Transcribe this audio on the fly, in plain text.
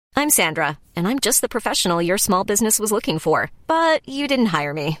I'm Sandra, and I'm just the professional your small business was looking for. But you didn't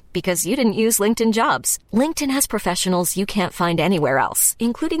hire me because you didn't use LinkedIn Jobs. LinkedIn has professionals you can't find anywhere else,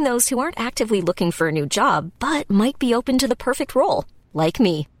 including those who aren't actively looking for a new job, but might be open to the perfect role, like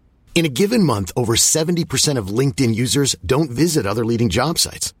me. In a given month, over 70% of LinkedIn users don't visit other leading job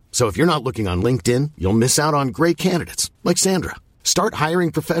sites. So if you're not looking on LinkedIn, you'll miss out on great candidates like Sandra. Start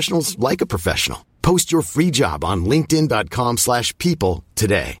hiring professionals like a professional. Post your free job on linkedin.com/people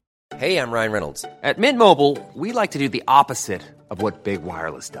today. Hey, I'm Ryan Reynolds. At Mint Mobile, we like to do the opposite of what Big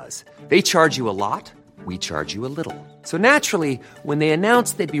Wireless does. They charge you a lot, we charge you a little. So naturally, when they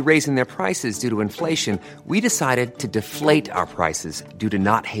announced they'd be raising their prices due to inflation, we decided to deflate our prices due to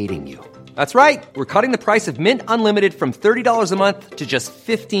not hating you. That's right. We're cutting the price of Mint Unlimited from $30 a month to just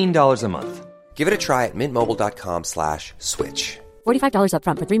 $15 a month. Give it a try at mintmobile.com/switch. $45 up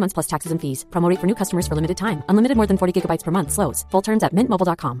front for 3 months plus taxes and fees. Promo rate for new customers for limited time. Unlimited more than 40 gigabytes per month slows. Full terms at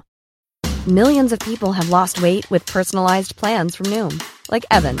mintmobile.com. Millions of people have lost weight with personalized plans from Noom. Like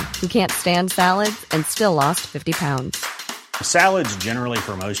Evan, who can't stand salads and still lost 50 pounds. Salads generally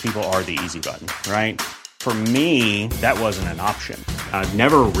for most people are the easy button, right? For me, that wasn't an option. I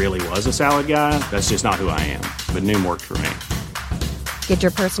never really was a salad guy. That's just not who I am. But Noom worked for me. Get your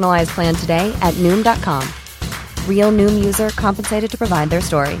personalized plan today at Noom.com. Real Noom user compensated to provide their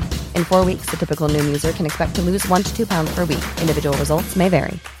story. In 4 weeks, the typical Noom user can expect to lose 1 to 2 pounds per week. Individual results may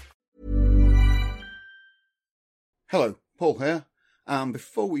vary. Hello, Paul here.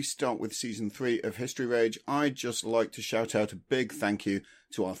 Before we start with Season 3 of History Rage, I'd just like to shout out a big thank you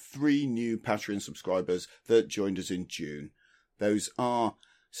to our 3 new Patreon subscribers that joined us in June. Those are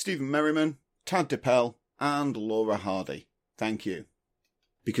Stephen Merriman, Tad DePel, and Laura Hardy. Thank you.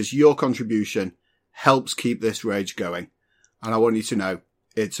 Because your contribution helps keep this rage going, and I want you to know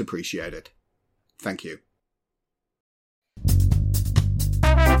it's appreciated. Thank you.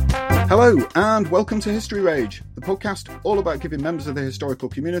 Hello, and welcome to History Rage, the podcast all about giving members of the historical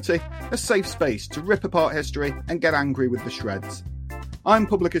community a safe space to rip apart history and get angry with the shreds. I'm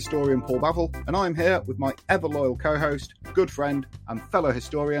public historian Paul Bavel, and I'm here with my ever-loyal co-host, good friend, and fellow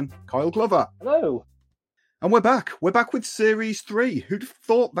historian, Kyle Glover. Hello. And we're back. We're back with Series 3. Who'd have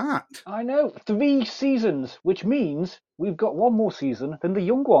thought that? I know. 3 seasons, which means we've got one more season than the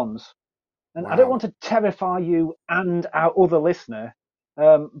young ones. And Wow. I don't want to terrify you and our other listener,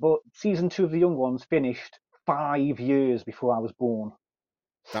 but Season 2 of the young ones finished 5 years before I was born.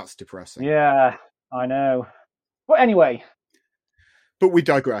 That's depressing. Yeah, I know. But anyway. But we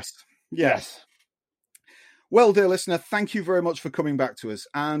digress. Yes. Well, dear listener, thank you very much for coming back to us.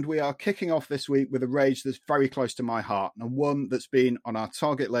 And we are kicking off this week with a rage that's very close to my heart, and one that's been on our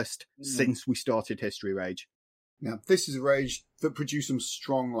target list since we started History Rage. Now, this is a rage that produced some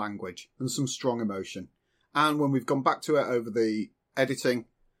strong language and some strong emotion. And when we've gone back to it over the editing,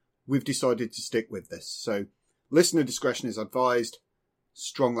 we've decided to stick with this. So, listener discretion is advised.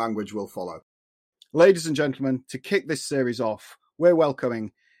 Strong language will follow. Ladies and gentlemen, to kick this series off, we're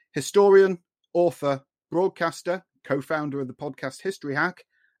welcoming historian, author, broadcaster, co-founder of the podcast History Hack,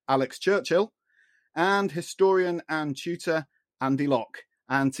 Alex Churchill, and historian and tutor, Andy Locke.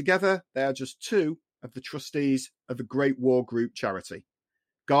 And together, they are just 2 of the trustees of the Great War Group charity.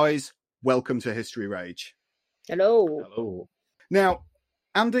 Guys, welcome to History Rage. Hello. Hello. Now,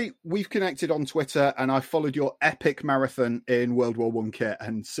 Andy, we've connected on Twitter, and I followed your epic marathon in World War I kit,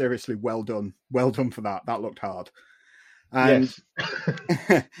 and seriously, well done. Well done for that. That looked hard. And,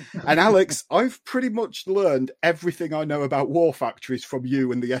 yes. And Alex, I've pretty much learned everything I know about war factories from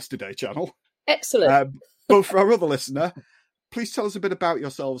you and the Yesterday channel. Excellent. But for our other listener, please tell us a bit about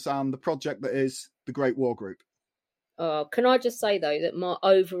yourselves and the project that is the Great War Group. Can I just say, though, that my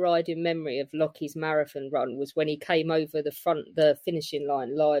overriding memory of Lockie's marathon run was when he came over the finishing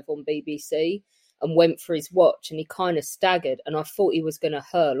line live on BBC and went for his watch, and he kind of staggered, and I thought he was going to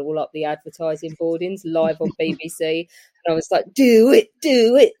hurl all up the advertising boardings live on BBC, and I was like, do it,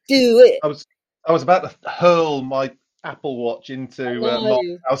 do it, do it. I was about to hurl my Apple Watch into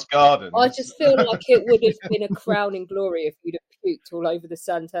House Gardens. I just feel like it would have been a crowning glory if you'd have puked all over the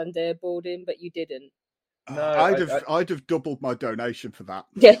Santander boarding, but you didn't. No, I'd have doubled my donation for that.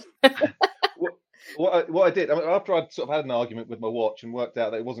 Yeah. What I did, I mean, after I'd sort of had an argument with my watch and worked out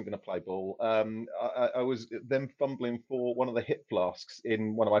that it wasn't going to play ball, I was then fumbling for one of the hip flasks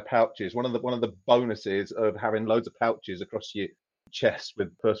in one of my pouches. One of the bonuses of having loads of pouches across your chest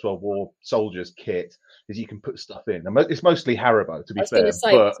with First World War soldiers kit is you can put stuff in. It's mostly Haribo, to be fair. I was going to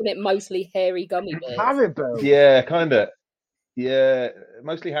say, isn't it mostly hairy gummy bears? Haribo? Yeah, kind of. Yeah,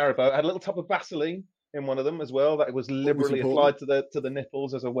 mostly Haribo. I had a little tub of Vaseline. in one of them as well. That was liberally applied to the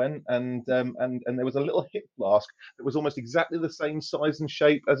nipples as I went, and there was a little hip flask that was almost exactly the same size and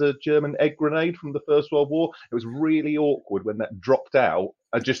shape as a German egg grenade from the First World War. It was really awkward when that dropped out,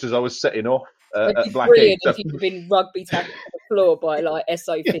 just as I was setting off at Blackheath. Brilliant if you'd been rugby tackled on the floor by like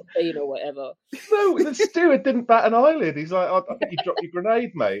SO15 or whatever. No, the steward didn't bat an eyelid. He's like, I think you dropped your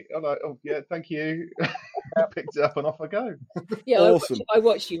grenade, mate. I'm like, oh yeah, thank you. I picked it up and off I go. Yeah, awesome. I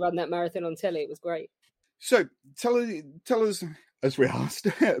watched you run that marathon on telly. It was great. So tell us, as we asked,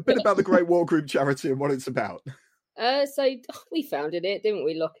 a bit about the Great War Group charity and what it's about. So we founded it, didn't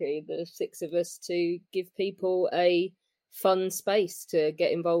we, Lockie? The six of us, to give people a fun space to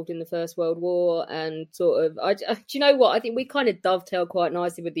get involved in the First World War, and sort of, do you know what? I think we kind of dovetail quite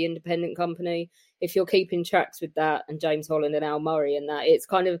nicely with the independent company. If you're keeping tracks with that, and James Holland and Al Murray and that, it's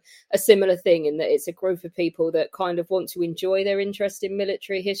kind of a similar thing in that it's a group of people that kind of want to enjoy their interest in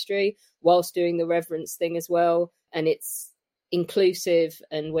military history whilst doing the reverence thing as well. And it's inclusive,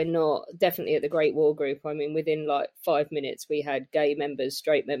 and we're not definitely at the Great War Group. I mean, within like 5 minutes, we had gay members,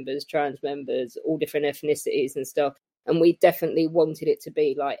 straight members, trans members, all different ethnicities and stuff. And we definitely wanted it to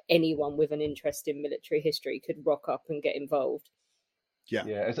be like anyone with an interest in military history could rock up and get involved.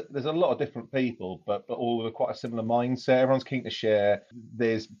 Yeah, there's a lot of different people, but all with quite a similar mindset. Everyone's keen to share.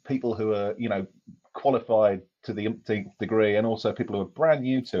 There's people who are, qualified to the umpteenth degree, and also people who are brand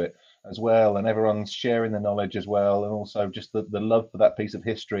new to it as well. And everyone's sharing the knowledge as well, and also just the love for that piece of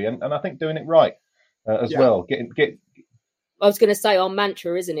history. And I think doing it right as well. I was going to say, our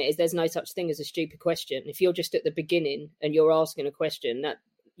mantra, isn't it, is there's no such thing as a stupid question. If you're just at the beginning and you're asking a question, that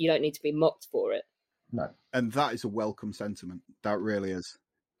you don't need to be mocked for it. No. And that is a welcome sentiment. That really is.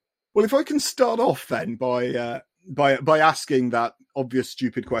 Well, if I can start off then by asking that obvious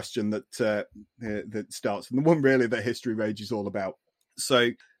stupid question that starts, and the one really that History Rage is all about.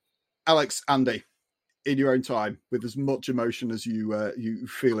 So, Alex, Andy, in your own time, with as much emotion as you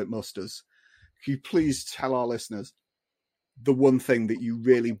feel it musters, can you please tell our listeners the one thing that you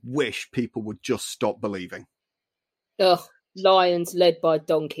really wish people would just stop believing? Lions led by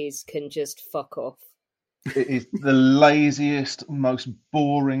donkeys can just fuck off. It is the laziest, most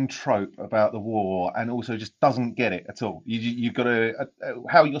boring trope about the war, and also just doesn't get it at all. You've got to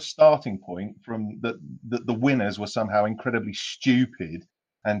how your starting point from the winners were somehow incredibly stupid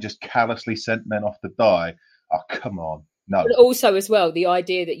and just callously sent men off to die. Oh, come on. No. But also as well, the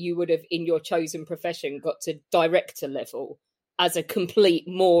idea that you would have in your chosen profession got to director level as a complete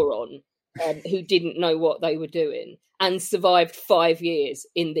moron who didn't know what they were doing and survived 5 years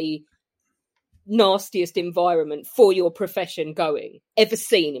in the nastiest environment for your profession ever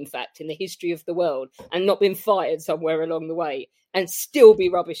seen, in fact, in the history of the world, and not been fired somewhere along the way and still be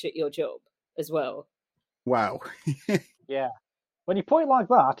rubbish at your job as well. Wow. Yeah. When you put it like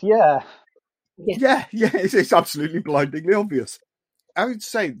that, yeah. Yeah, it's absolutely blindingly obvious. I would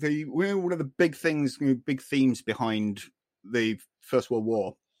say one of the big themes behind the First World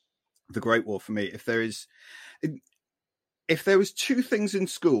War, the Great War for me, if there was two things in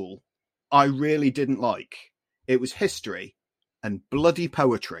school I really didn't like, it was history and bloody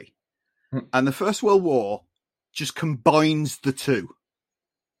poetry. And the First World War just combines the two.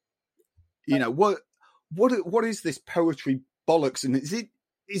 What is this poetry bollocks? And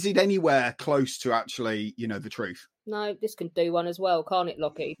is it anywhere close to actually, the truth? No, this can do one as well, can't it,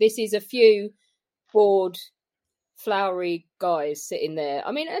 Lockie? This is a few bored, flowery guys sitting there.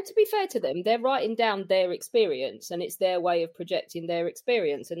 I mean, and to be fair to them, they're writing down their experience, and it's their way of projecting their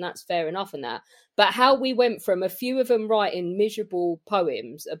experience, and that's fair enough in that. But how we went from a few of them writing miserable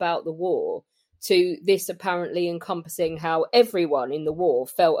poems about the war to this apparently encompassing how everyone in the war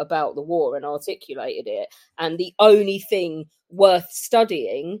felt about the war and articulated it, and the only thing worth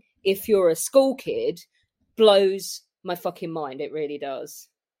studying if you're a school kid, blows my fucking mind. It really does.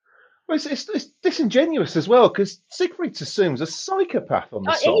 Well, it's disingenuous as well, because Siegfried Sassoon's a psychopath on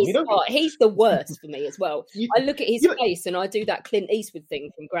the song. He's the worst for me as well. I look at his face and I do that Clint Eastwood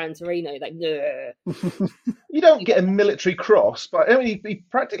thing from Gran Torino, like, You don't get a military cross, but I mean, he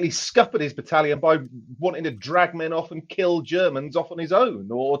practically scuppered his battalion by wanting to drag men off and kill Germans off on his own,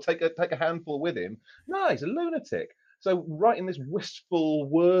 or take a handful with him. No, he's a lunatic. So writing this wistful,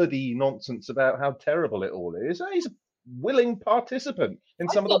 wordy nonsense about how terrible it all is, he's a willing participant in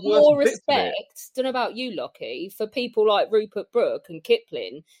some of the worst more bits respect, of it. Don't know about you, Lockie, for people like Rupert Brooke and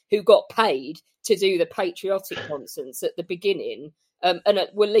Kipling who got paid to do the patriotic nonsense at the beginning and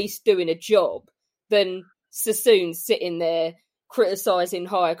were at least doing a job, than Sassoon sitting there criticising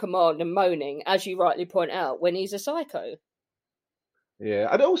higher command and moaning, as you rightly point out, when he's a psycho. Yeah,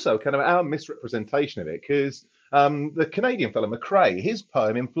 and also kind of our misrepresentation of it, because The Canadian fellow, McRae, his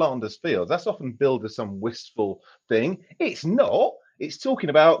poem In Flanders Fields, that's often billed as some wistful thing. It's not. It's talking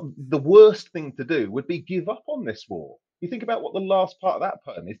about the worst thing to do would be give up on this war. You think about what the last part of that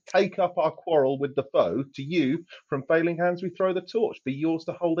poem is. Take up our quarrel with the foe. To you, from failing hands we throw the torch. Be yours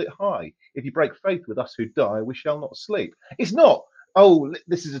to hold it high. If you break faith with us who die, we shall not sleep. It's not, oh,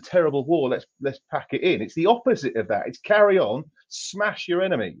 this is a terrible war, let's pack it in. It's the opposite of that. It's carry on, smash your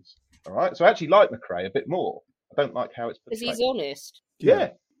enemies. All right? So I actually like McRae a bit more. I don't like how it's portrayed. Because he's honest. Yeah.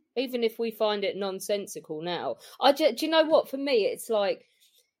 Even if we find it nonsensical now. Do you know what? For me, it's like,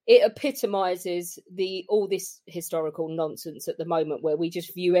 it epitomises all this historical nonsense at the moment where we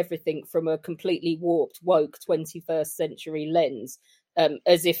just view everything from a completely warped, woke 21st century lens,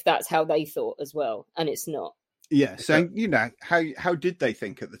 as if that's how they thought as well. And it's not. Yeah. So, how did they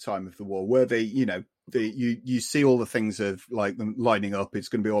think at the time of the war? Were they, you see all the things of like them lining up. It's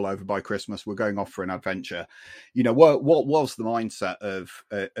going to be all over by Christmas. We're going off for an adventure. What was the mindset of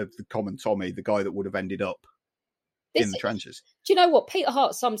the common Tommy, the guy that would have ended up in the trenches? Do you know what? Peter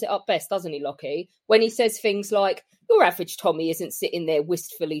Hart sums it up best, doesn't he, Lockie? When he says things like, your average Tommy isn't sitting there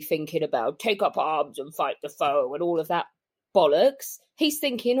wistfully thinking about take up arms and fight the foe and all of that bollocks. He's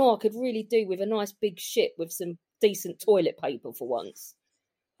thinking, I could really do with a nice big ship with some decent toilet paper for once.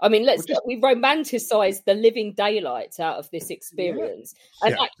 I mean, we romanticise the living daylights out of this experience. Yeah.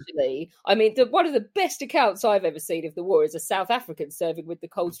 And actually, I mean, one of the best accounts I've ever seen of the war is a South African serving with the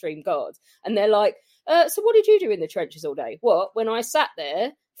Coldstream Guards. And they're like, so what did you do in the trenches all day? What? When I sat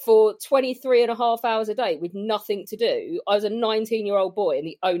there for 23 and a half hours a day with nothing to do, I was a 19-year-old boy and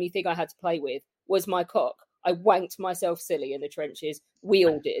the only thing I had to play with was my cock. I wanked myself silly in the trenches. We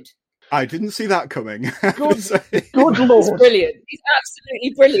all did. I didn't see that coming. Good Lord. It's brilliant. It's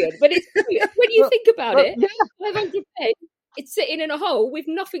absolutely brilliant. But it's brilliant. When you think about it, 500 men, it's sitting in a hole with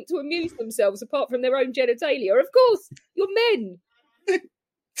nothing to amuse themselves apart from their own genitalia. Of course, you're men.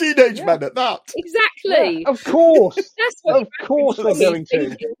 Teenage men at that. Exactly. Yeah, of course. That's what of course they're going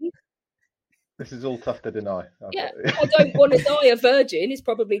to. This is all tough to deny. Yeah, I don't want to die a virgin is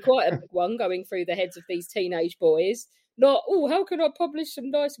probably quite a big one going through the heads of these teenage boys. Not, how can I publish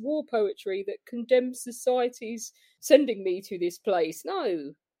some nice war poetry that condemns society's sending me to this place?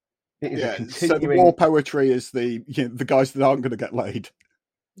 No. So the war poetry is the guys that aren't going to get laid.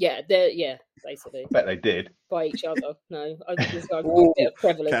 Yeah, basically. I bet they did. By each other. No, there's a bit of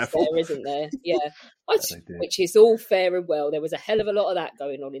prevalence there, isn't there? Yeah. Which is all fair and well. There was a hell of a lot of that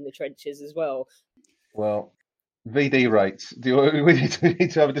going on in the trenches as well. Well, VD rates. We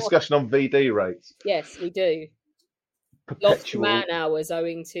need to have a discussion on VD rates. Yes, we do. Lost man hours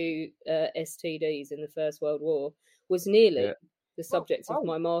owing to STDs in the First World War was nearly the subject of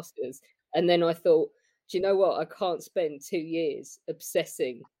my master's. And then I thought, do you know what? I can't spend 2 years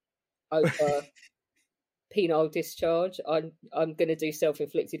obsessing over penile discharge. I'm going to do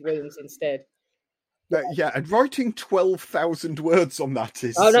self-inflicted wounds instead. And writing 12,000 words on that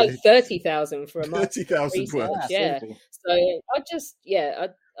is... 30,000 for a month. 30,000 words. Yeah. So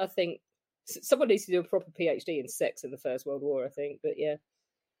I think someone needs to do a proper PhD in sex in the First World War, I think. But yeah.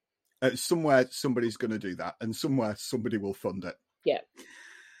 Somewhere somebody's going to do that, and somewhere somebody will fund it. Yeah.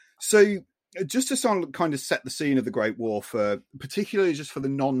 So just to kind of set the scene of the Great War, particularly just for the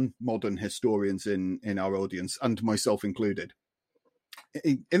non-modern historians in our audience, and myself included,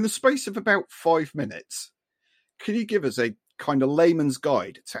 in the space of about 5 minutes, can you give us a kind of layman's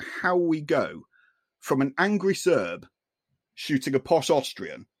guide to how we go from an angry Serb shooting a posh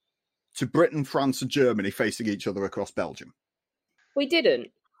Austrian to Britain, France, and Germany facing each other across Belgium? We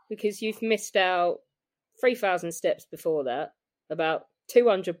didn't, because you've missed out 3,000 steps before that, about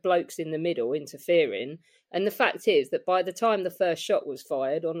 200 blokes in the middle interfering. And the fact is that by the time the first shot was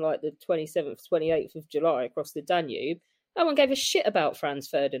fired on like the 27th, 28th of July across the Danube, no one gave a shit about Franz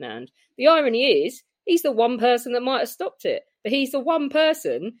Ferdinand. The irony is, he's the one person that might have stopped it. But he's the one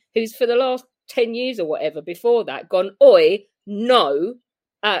person who's for the last 10 years or whatever before that gone, oi, no,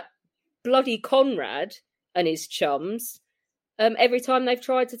 at bloody Conrad and his chums every time they've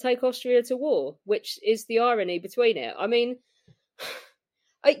tried to take Austria to war, which is the irony between it. I mean,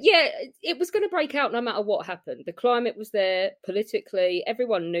 it was going to break out no matter what happened. The climate was there politically.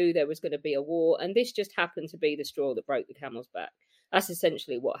 Everyone knew there was going to be a war, and this just happened to be the straw that broke the camel's back. That's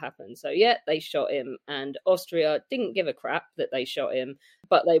essentially what happened. So, they shot him, and Austria didn't give a crap that they shot him,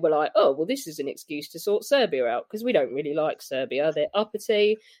 but they were like, oh, well, this is an excuse to sort Serbia out, because we don't really like Serbia. They're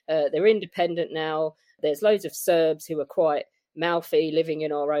uppity, they're independent now. There's loads of Serbs who are quite mouthy, living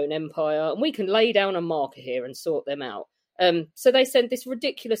in our own empire, and we can lay down a marker here and sort them out. So they sent this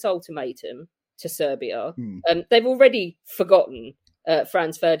ridiculous ultimatum to Serbia. They've already forgotten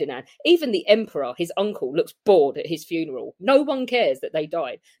Franz Ferdinand. Even the emperor, his uncle, looks bored at his funeral. No one cares that they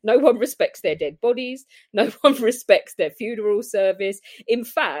died. No one respects their dead bodies. No one respects their funeral service. In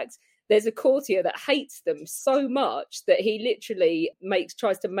fact, there's a courtier that hates them so much that he literally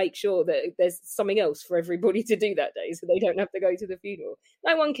tries to make sure that there's something else for everybody to do that day so they don't have to go to the funeral.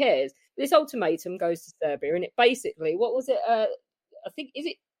 No one cares. This ultimatum goes to Serbia, and it basically, what was it? I think, is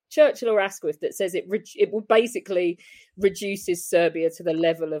it Churchill or Asquith that says it will basically reduces Serbia to the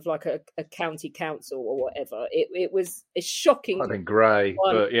level of like a county council or whatever. It was a shocking. I think grey,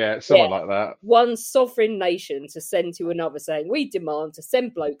 but yeah, something like that. One sovereign nation to send to another saying, we demand to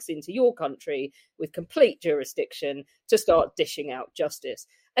send blokes into your country with complete jurisdiction to start dishing out justice.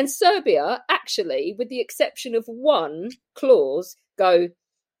 And Serbia, actually, with the exception of one clause, go,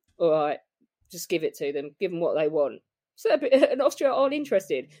 all right, just give it to them, give them what they want. Serbia and Austria aren't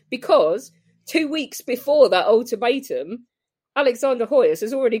interested because 2 weeks before that ultimatum, Alexander Hoyos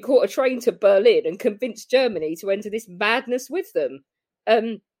has already caught a train to Berlin and convinced Germany to enter this madness with them.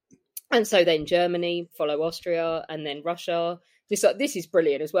 And so then Germany follow Austria and then Russia. This is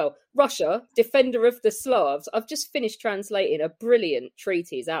brilliant as well. Russia, defender of the Slavs. I've just finished translating a brilliant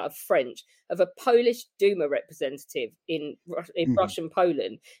treatise out of French of a Polish Duma representative in Russian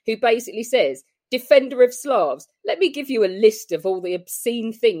Poland who basically says, defender of Slavs, let me give you a list of all the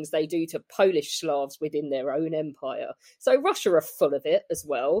obscene things they do to Polish Slavs within their own empire. So Russia are full of it as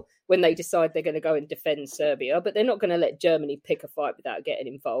well when they decide they're going to go and defend Serbia, but they're not going to let Germany pick a fight without getting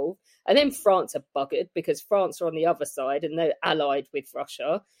involved. And then France are buggered because France are on the other side and they're allied with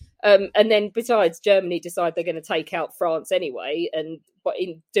Russia. And then besides, Germany decide they're going to take out France anyway, but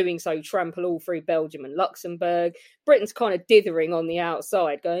in doing so trample all through Belgium and Luxembourg. Britain's kind of dithering on the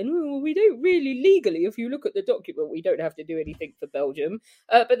outside going, oh, we don't really legally, if you look at the document, we don't have to do anything for Belgium.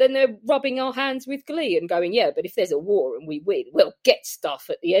 But then they're rubbing our hands with glee and going, yeah, but if there's a war and we win, we'll get stuff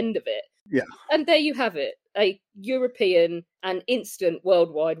at the end of it. Yeah. And there you have it, a European and instant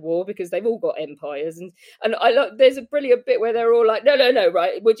worldwide war because they've all got empires. And I like, there's a brilliant bit where they're all like, no,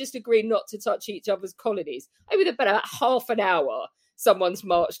 right, we're just agreeing not to touch each other's colonies. Over about half an hour, someone's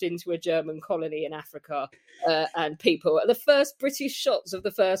marched into a German colony in Africa and the first British shots of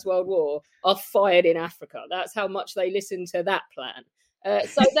the First World War are fired in Africa. That's how much they listen to that plan.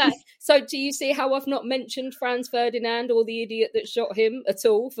 So do you see how I've not mentioned Franz Ferdinand or the idiot that shot him at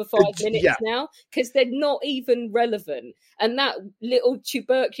all for 5 minutes now? Because they're not even relevant. And that little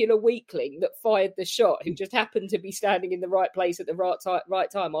tubercular weakling that fired the shot, who just happened to be standing in the right place at the right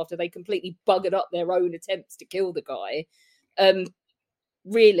time after they completely buggered up their own attempts to kill the guy,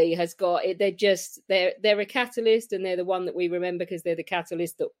 really has got it. They're a catalyst, and they're the one that we remember because they're the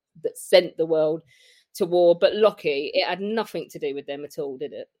catalyst that sent the world to war. But Lockie, it had nothing to do with them at all,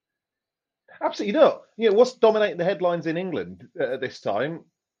 did it? Absolutely not. What's dominating the headlines in England at this time?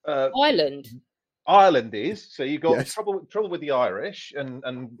 Ireland is. So you've got trouble with the Irish and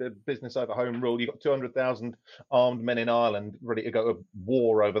the business over home rule. You've got 200,000 armed men in Ireland ready to go to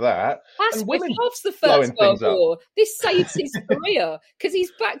war over that. Asquith loves the First World War. This saves his career because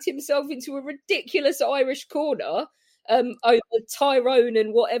he's backed himself into a ridiculous Irish corner over Tyrone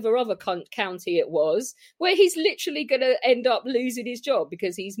and whatever other county it was, where he's literally going to end up losing his job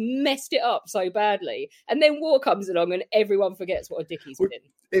because he's messed it up so badly. And then war comes along and everyone forgets what a dick he's been.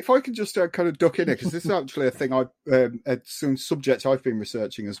 If I could just kind of duck in here, because this is actually a thing some subject I've been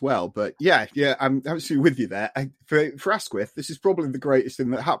researching as well. But yeah, I'm absolutely with you there. For Asquith, this is probably the greatest thing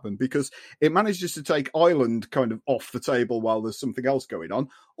that happened because it manages to take Ireland kind of off the table while there's something else going on.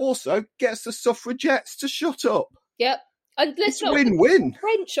 Also gets the suffragettes to shut up. Yep. And it's win-win. The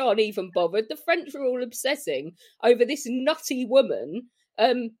French aren't even bothered. The French are all obsessing over this nutty woman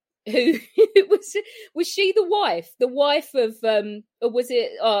who was she the wife of or was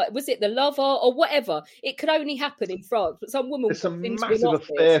it the lover or whatever? It could only happen in France, but some woman there's some massive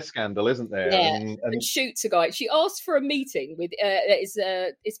affair scandal, isn't there? Yeah, and shoots a guy. She asked for a meeting with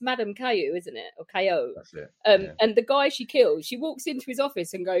it's Madame Caillou, isn't it, or Caillou? That's it. And the guy she kills, she walks into his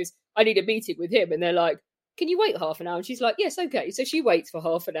office and goes, "I need a meeting with him," and they're like, "Can you wait half an hour?" And she's like, "Yes, okay." So she waits for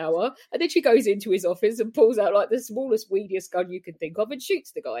half an hour, and then she goes into his office and pulls out like the smallest, weediest gun you can think of and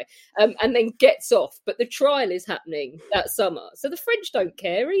shoots the guy, and then gets off. But the trial is happening that summer, so the French don't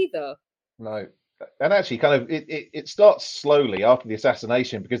care either. No, and actually, kind of, it starts slowly after the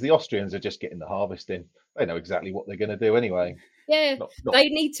assassination because the Austrians are just getting the harvest in. They know exactly what they're going to do anyway. Yeah, they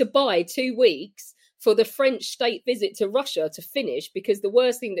need to buy 2 weeks for the French state visit to Russia to finish, because the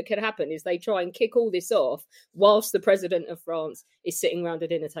worst thing that could happen is they try and kick all this off whilst the president of France is sitting around a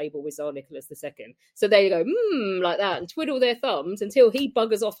dinner table with Tsar Nicholas II. So they go, like that, and twiddle their thumbs until he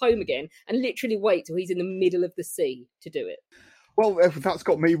buggers off home again and literally wait till he's in the middle of the sea to do it. Well, that's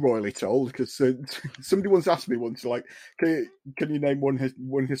got me royally told, because somebody once asked me once, like, can you name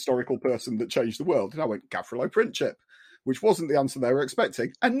one historical person that changed the world? And I went, Gavrilo Princip, which wasn't the answer they were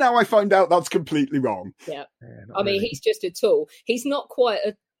expecting. And now I find out that's completely wrong. Yeah. I mean, he's just a tool. He's not quite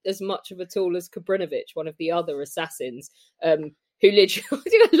as much of a tool as Kabrinovich, one of the other assassins, who literally,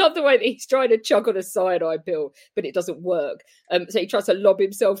 I love the way that he's trying to chug on a cyanide pill, but it doesn't work. So he tries to lob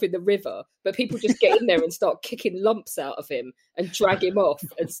himself in the river, but people just get in there and start kicking lumps out of him and drag him off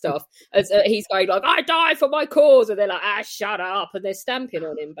and stuff. And so he's going like, I die for my cause. And they're like, shut up. And they're stamping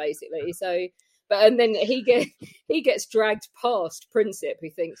on him, basically. So, and then he gets dragged past Princip,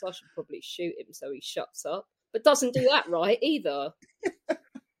 who thinks I should probably shoot him, so he shuts up, but doesn't do that right either.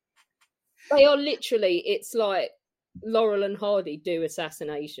 They are literally, it's like Laurel and Hardy do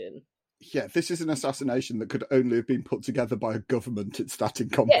assassination. Yeah, this is an assassination that could only have been put together by a government. It's that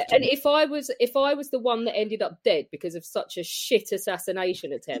incompetent. Yeah, and if I was the one that ended up dead because of such a shit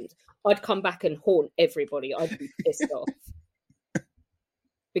assassination attempt, I'd come back and haunt everybody. I'd be pissed off.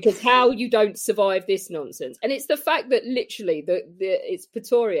 Because how you don't survive this nonsense. And it's the fact that literally it's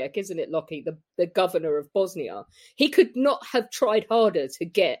Potoriak, isn't it, Lockie, the governor of Bosnia. He could not have tried harder to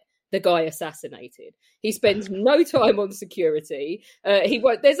get the guy assassinated. He spends no time on security.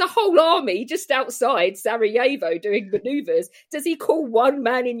 There's a whole army just outside Sarajevo doing manoeuvres. Does he call one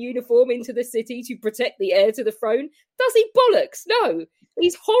man in uniform into the city to protect the heir to the throne? Does he? Bollocks. No.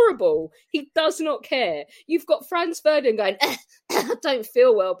 He's horrible. He does not care. You've got Franz Ferdinand going, I don't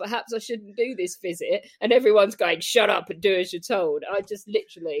feel well, perhaps I shouldn't do this visit. And everyone's going, shut up and do as you're told. I just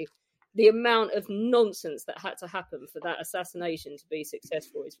literally, the amount of nonsense that had to happen for that assassination to be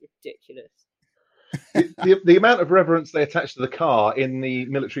successful is ridiculous. The amount of reverence they attach to the car in the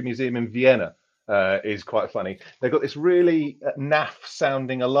military museum in Vienna is quite funny. They've got this really naff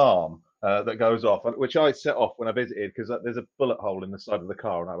sounding alarm that goes off, which I set off when I visited because there's a bullet hole in the side of the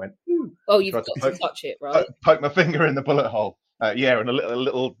car, and I went, ooh. Oh, you've got to touch it, right? Poke my finger in the bullet hole. Yeah, and a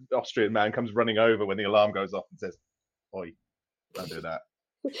little Austrian man comes running over when the alarm goes off and says, oi, don't do that.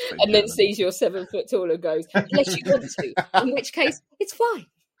 And then sees you're 7 foot tall and goes, unless you want to, in which case, it's fine.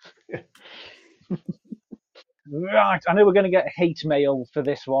 Yeah. Right, I know we're going to get hate mail for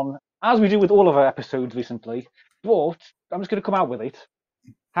this one, as we do with all of our episodes recently, but I'm just going to come out with it.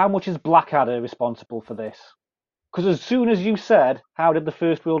 How much is Blackadder responsible for this? Because as soon as you said, how did the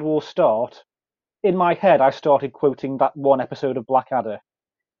First World War start, in my head I started quoting that one episode of Blackadder.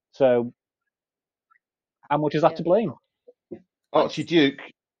 So, how much is that to blame? Archduke.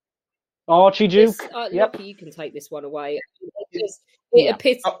 Yep. Lucky you can take this one away.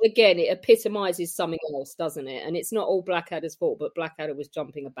 It epitomises something else, doesn't it? And it's not all Blackadder's fault, but Blackadder was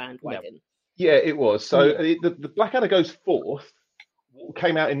jumping a bandwagon. Yeah, it was. So the Blackadder Goes Forth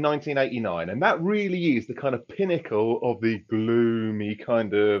came out in 1989, and that really is the kind of pinnacle of the gloomy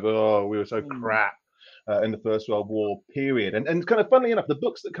kind of, we were so crap in the First World War period. And kind of funnily enough, the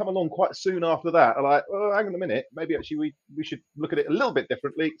books that come along quite soon after that are like, hang on a minute, maybe actually we should look at it a little bit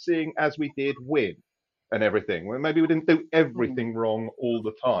differently, seeing as we did win and everything. Well, maybe we didn't do everything wrong all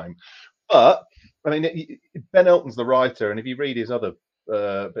the time. But, I mean, Ben Elton's the writer, and if you read his other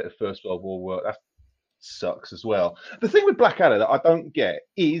bit of First World War work, that sucks as well. The thing with Blackadder that I don't get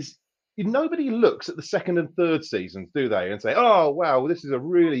is nobody looks at the second and third seasons, do they, and say, oh, wow, this is a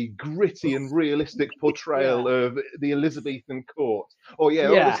really gritty and realistic portrayal of the Elizabethan court. Or,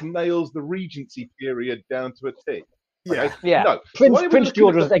 this nails the Regency period down to a T. Okay? Yeah. No. Prince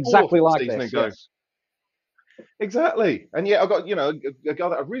George was exactly like this. Yes. Exactly. And yet I've got, a guy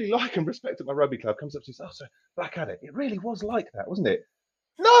that I really like and respect at my rugby club comes up to me and says, so Blackadder, it really was like that, wasn't it?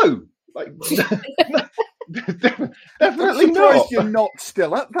 No! Like, definitely not. You're not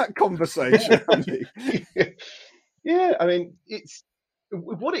still at that conversation. Yeah, I mean, it's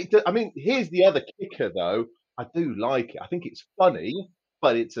what it does. I mean, here's the other kicker, though. I do like it. I think it's funny,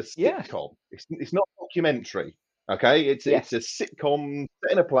 but it's a sitcom. It's not a documentary. Okay, it's a sitcom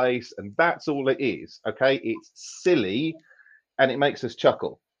set in a place, and that's all it is. Okay, it's silly, and it makes us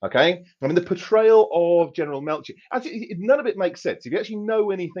chuckle. Okay, I mean the portrayal of General Melcher, actually, none of it makes sense. If you actually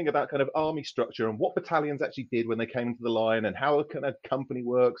know anything about kind of army structure and what battalions actually did when they came into the line, and how a kind of company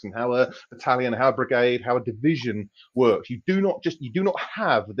works, and how a battalion, how a brigade, how a division works, you do not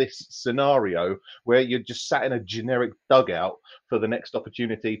have this scenario where you're just sat in a generic dugout for the next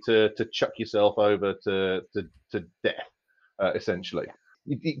opportunity to chuck yourself over to death, essentially.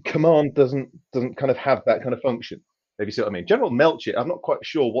 Command doesn't kind of have that kind of function. If you see what I mean. General Melcher, I'm not quite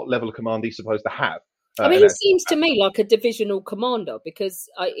sure what level of command he's supposed to have. I mean, he seems to me like a divisional commander, because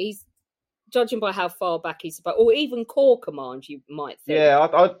he's, judging by how far back he's supposed, or even corps command, you might think. Yeah,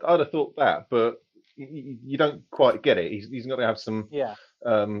 I'd have thought that, but you don't quite get it. He's got to have some Yeah.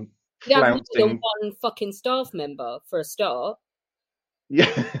 You have more flouncing. than one fucking staff member for a start.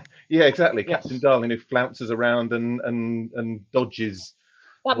 Yeah, yeah, exactly. Yes. Captain Darling who flounces around and dodges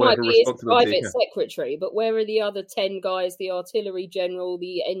That might whatever be his responsibility. private Yeah. secretary, but where are the other 10 guys? The artillery general,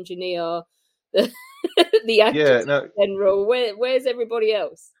 the engineer, the actor general. Where's everybody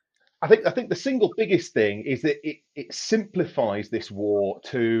else? I think the single biggest thing is that it simplifies this war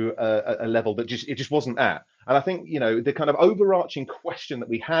to a level that it just wasn't at. And I think, the kind of overarching question that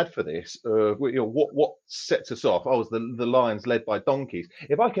we had for this, what sets us off? Oh, it's the lions led by donkeys.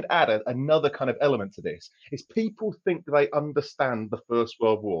 If I could add another kind of element to this, is people think they understand the First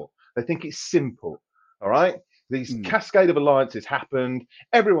World War. They think it's simple. All right. These cascade of alliances happened.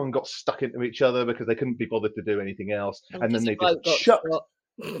 Everyone got stuck into each other because they couldn't be bothered to do anything else. And then they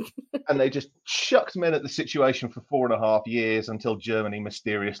just chucked men at the situation for 4.5 years until Germany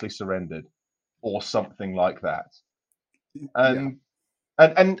mysteriously surrendered, or something like that. And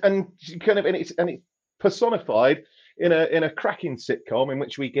it's personified in a cracking sitcom in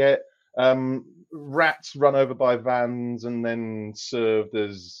which we get rats run over by vans and then served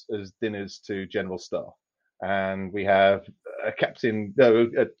as dinners to general staff. And we have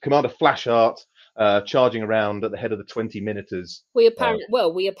Commander Flashheart charging around at the head of the 20 Minuters. We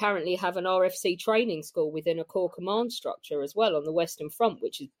apparently have an RFC training school within a core command structure as well on the Western Front,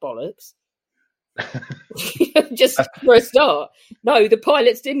 which is bollocks. Just for a start. No, the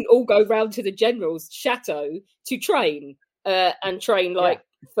pilots didn't all go round to the general's chateau to train and train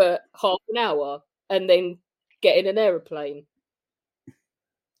for half an hour and then get in an aeroplane.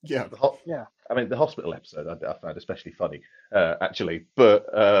 Yeah. I mean, the hospital episode I found especially funny, actually. But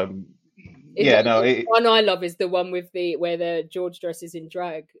one I love is the one with where the George dresses in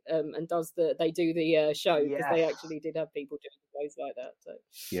drag and they do the show, because they actually did have people doing shows like that. So.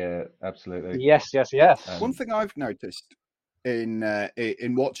 Yeah, absolutely. Yes. One thing I've noticed in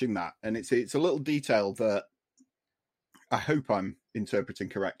watching that, and it's a little detail that I hope I'm interpreting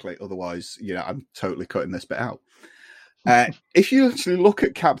correctly. Otherwise, I'm totally cutting this bit out. If you actually look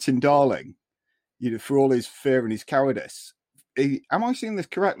at Captain Darling, for all his fear and his cowardice, am I seeing this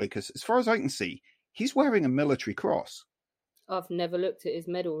correctly? Because as far as I can see, he's wearing a military cross. I've never looked at his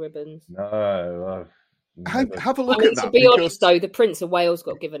medal ribbons. No, have a look at that. To be honest, though, the Prince of Wales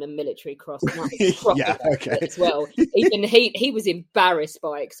got given a military cross. As well. Even he was embarrassed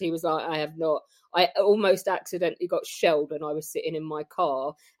by it because he was like, I almost accidentally got shelled and I was sitting in my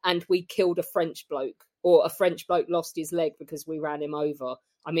car and we killed a French bloke, or a French bloke lost his leg because we ran him over.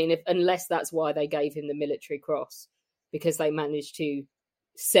 I mean, unless that's why they gave him the military cross, because they managed to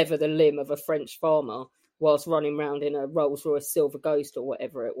sever the limb of a French farmer whilst running around in a Rolls-Royce Silver Ghost or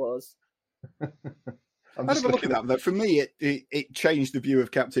whatever it was. I'd have a look at that. But for me, it changed the view of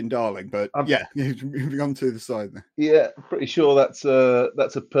Captain Darling. But moving on to the side there. Yeah, pretty sure that's a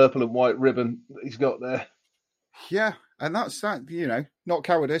purple and white ribbon that he's got there. Yeah, and that's that. Not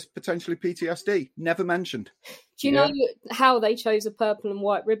cowardice, potentially PTSD. Never mentioned. Do you know how they chose a purple and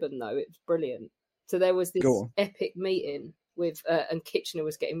white ribbon, though? It was brilliant. So there was this epic meeting with, and Kitchener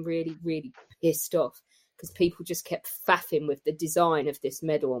was getting really, really pissed off because people just kept faffing with the design of this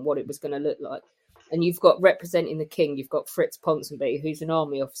medal and what it was going to look like. And you've got, representing the king, you've got Fritz Ponsonby, who's an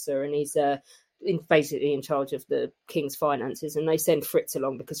army officer, and he's basically in charge of the king's finances. And they send Fritz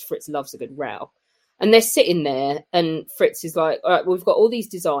along because Fritz loves a good row. And they're sitting there, and Fritz is like, all right, we've got all these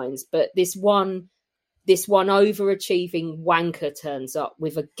designs, but this one overachieving wanker turns up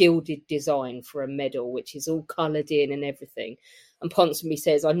with a gilded design for a medal, which is all coloured in and everything. And Ponsonby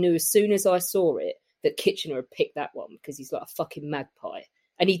says, I knew as soon as I saw it that Kitchener had picked that one because he's like a fucking magpie.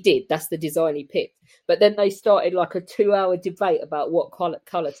 And he did. That's the design he picked. But then they started like a 2-hour debate about what colour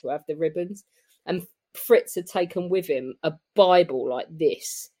to have the ribbons. And Fritz had taken with him a Bible like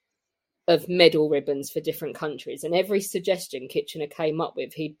this of medal ribbons for different countries. And every suggestion Kitchener came up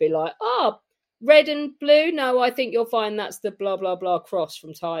with, he'd be like, red and blue? No, I think you'll find that's the blah, blah, blah cross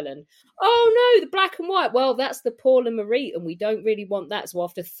from Thailand. Oh, no, the black and white. Well, that's the Paul and Marie, and we don't really want that. So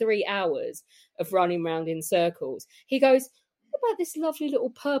after 3 hours of running around in circles, he goes, what about this lovely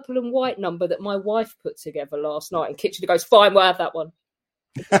little purple and white number that my wife put together last night? And Kitchener goes, fine, we'll have that one.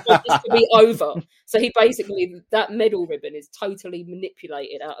 It's to be over. So he basically, that medal ribbon is totally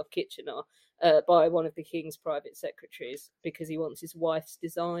manipulated out of Kitchener by one of the king's private secretaries because he wants his wife's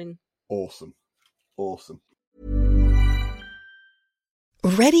design. Awesome.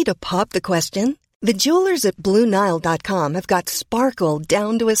 Ready to pop the question? The jewelers at BlueNile.com have got sparkle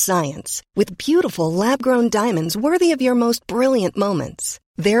down to a science with beautiful lab-grown diamonds worthy of your most brilliant moments.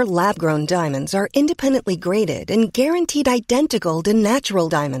 Their lab-grown diamonds are independently graded and guaranteed identical to natural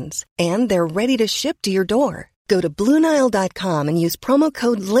diamonds. And they're ready to ship to your door. Go to BlueNile.com and use promo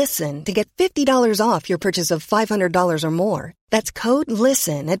code LISTEN to get $50 off your purchase of $500 or more. That's code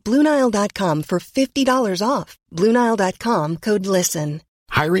LISTEN at BlueNile.com for $50 off. BlueNile.com, code LISTEN.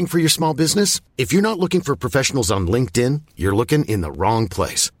 Hiring for your small business? If you're not looking for professionals on LinkedIn, you're looking in the wrong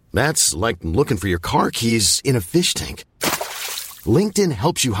place. That's like looking for your car keys in a fish tank. LinkedIn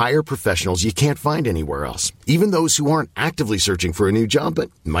helps you hire professionals you can't find anywhere else, even those who aren't actively searching for a new job but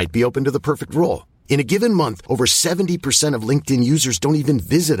might be open to the perfect role. In a given month, over 70% of LinkedIn users don't even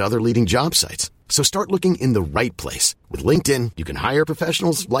visit other leading job sites. So start looking in the right place. With LinkedIn, you can hire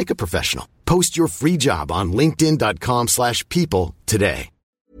professionals like a professional. Post your free job on linkedin.com/people today.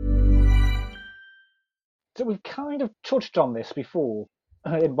 So we've kind of touched on this before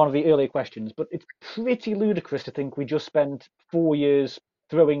in one of the earlier questions, but it's pretty ludicrous to think we just spent 4 years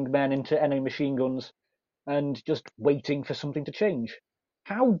throwing men into enemy machine guns and just waiting for something to change.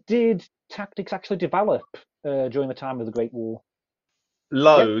 How did tactics actually develop during the time of the Great War?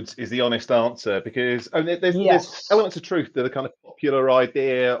 Loads is the honest answer, because there's elements of truth to the kind of popular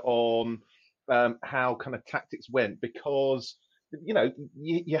idea on how kind of tactics went, because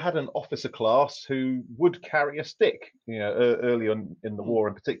you had an officer class who would carry a stick, early on in the war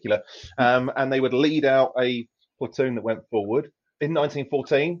in particular, and they would lead out a platoon that went forward. In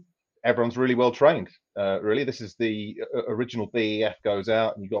 1914, everyone's really well trained. Really, this is the original BEF goes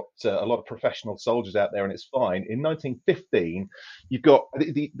out, and you've got a lot of professional soldiers out there, and it's fine. In 1915, you've got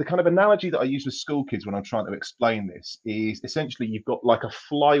the kind of analogy that I use with school kids when I'm trying to explain this is essentially you've got like a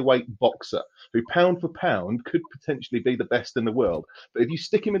flyweight boxer who pound for pound could potentially be the best in the world, but if you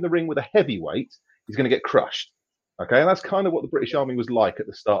stick him in the ring with a heavyweight, he's going to get crushed. Okay, and that's kind of what the British Army was like at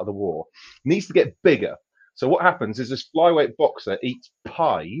the start of the war. It needs to get bigger. So what happens is this flyweight boxer eats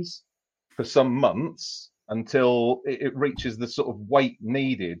pies for some months until it reaches the sort of weight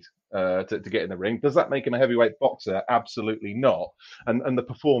needed to get in the ring. Does that make him a heavyweight boxer? Absolutely not. And the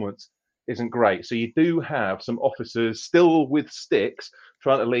performance isn't great. So you do have some officers still with sticks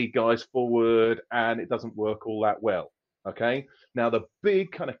trying to lead guys forward, and it doesn't work all that well. Okay. Now, the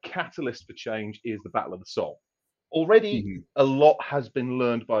big kind of catalyst for change is the Battle of the Somme. Already, a lot has been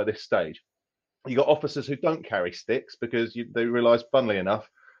learned by this stage. You got officers who don't carry sticks because they realise, funnily enough,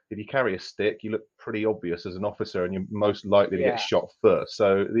 if you carry a stick, you look pretty obvious as an officer, and you're most likely to get shot first.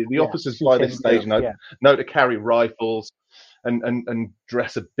 So the officers by this stage know to carry rifles and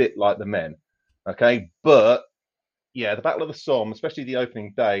dress a bit like the men. Okay, but the Battle of the Somme, especially the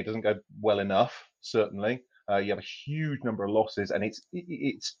opening day, doesn't go well enough. Certainly, you have a huge number of losses, and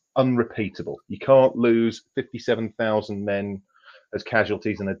it's unrepeatable. You can't lose 57,000 men as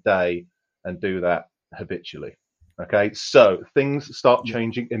casualties in a day and do that habitually. Okay, so things start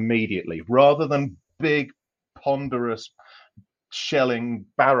changing immediately. Rather than big, ponderous shelling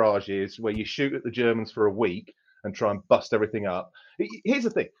barrages where you shoot at the Germans for a week and try and bust everything up. Here's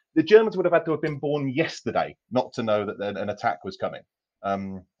the thing. The Germans would have had to have been born yesterday not to know that an attack was coming.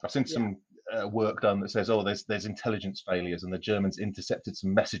 I've seen some work done that says, there's intelligence failures, and the Germans intercepted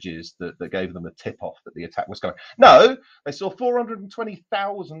some messages that gave them a tip-off that the attack was coming. No, they saw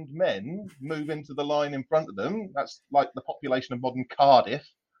 420,000 men move into the line in front of them. That's like the population of modern Cardiff,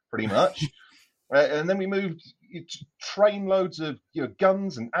 pretty much. And then we moved trainloads of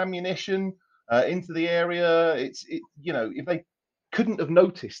guns and ammunition into the area. If they couldn't have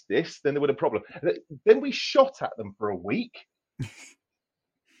noticed this, then there would have a problem. Then we shot at them for a week.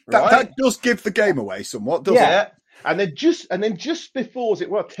 That does give the game away somewhat, doesn't it? And then just before,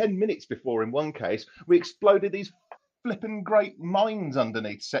 10 minutes before in one case, we exploded these flipping great mines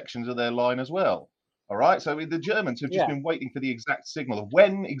underneath sections of their line as well. All right, so the Germans have just been waiting for the exact signal of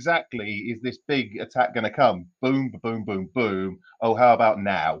when exactly is this big attack going to come? Boom, boom, boom, boom. Oh, how about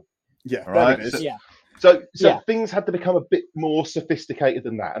now? Yeah, all right. So things had to become a bit more sophisticated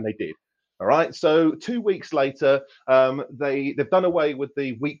than that, and they did. All right. So 2 weeks later, they've done away with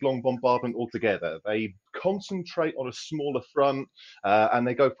the week-long bombardment altogether. They concentrate on a smaller front, and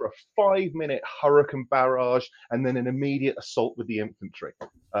they go for a 5-minute hurricane barrage, and then an immediate assault with the infantry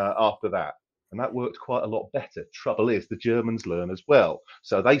after that. And that worked quite a lot better. Trouble is, the Germans learn as well.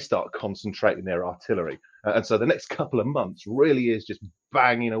 So they start concentrating their artillery. And so the next couple of months really is just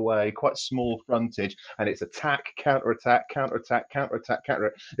banging away, quite small frontage. And it's attack, counterattack, counterattack, counterattack,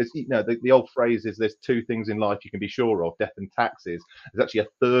 counterattack. The old phrase is there's two things in life you can be sure of, death and taxes. There's actually a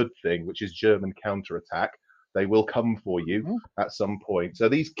third thing, which is German counterattack. They will come for you at some point. So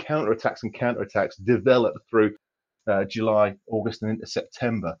these counterattacks and counterattacks develop through July, August, and into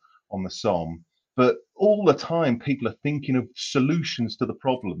September on the Somme. But all the time people are thinking of solutions to the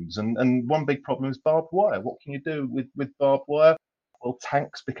problems. And one big problem is barbed wire. What can you do with barbed wire? Well,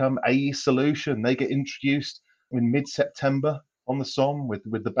 tanks become a solution. They get introduced in mid-September on the Somme with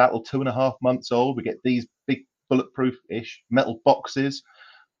the battle 2.5 months old. We get these big bulletproof-ish metal boxes.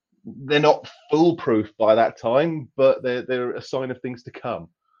 They're not foolproof by that time, but they're a sign of things to come,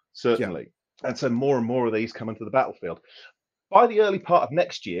 certainly. Yeah. And so more and more of these come into the battlefield. By the early part of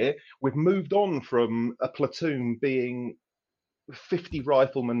next year, we've moved on from a platoon being 50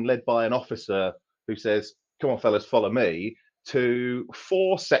 riflemen led by an officer who says, "Come on, fellas, follow me," to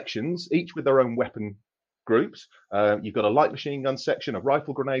 4 sections, each with their own weapon groups. You've got a light machine gun section, a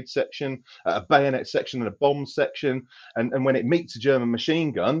rifle grenade section, a bayonet section, and a bomb section. And when it meets a German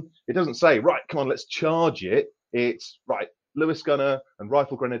machine gun, it doesn't say, "Right, come on, let's charge it." It's, "Right, Lewis gunner and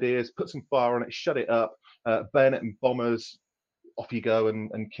rifle grenadiers, put some fire on it, shut it up, bayonet and bombers, off you go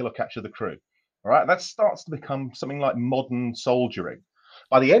and kill or capture the crew." All right, that starts to become something like modern soldiering.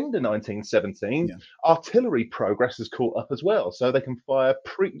 By the end of 1917, artillery progress has caught up as well, so they can fire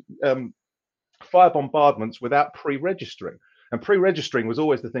bombardments without pre-registering. And pre-registering was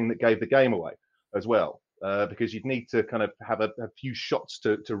always the thing that gave the game away as well, because you'd need to kind of have a few shots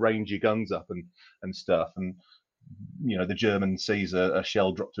to range your guns up and stuff. And the German sees a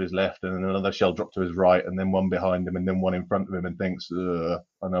shell drop to his left and another shell drop to his right, and then one behind him and then one in front of him, and thinks,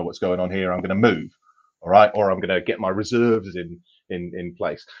 "I know what's going on here. I'm going to move, all right, or I'm going to get my reserves in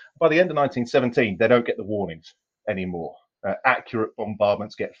place." By the end of 1917, they don't get the warnings anymore. Accurate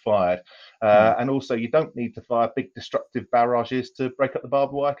bombardments get fired, and also you don't need to fire big destructive barrages to break up the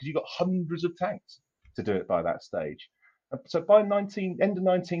barbed wire, because you've got hundreds of tanks to do it by that stage. So by end of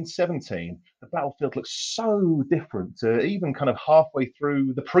 1917, the battlefield looks so different to even kind of halfway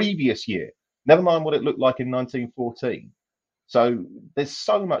through the previous year. Never mind what it looked like in 1914. So there's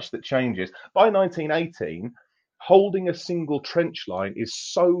so much that changes. By 1918, holding a single trench line is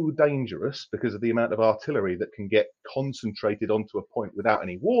so dangerous because of the amount of artillery that can get concentrated onto a point without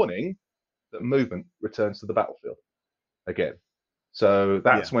any warning, that movement returns to the battlefield again. So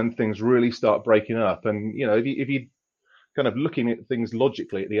that's when things really start breaking up. And, if you kind of looking at things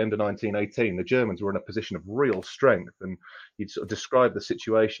logically, at the end of 1918, the Germans were in a position of real strength, and you'd sort of describe the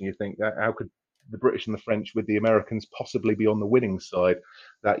situation. You think, how could the British and the French with the Americans possibly be on the winning side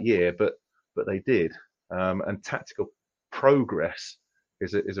that year? But they did, and tactical progress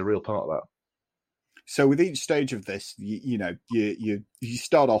is a real part of that. So with each stage of this, you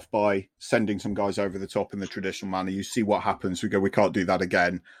start off by sending some guys over the top in the traditional manner. You see what happens. We go, we can't do that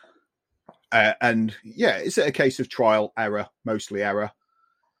again. And is it a case of trial, error, mostly error?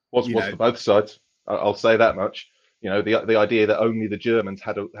 Was for both sides. I'll say that much. The idea that only the Germans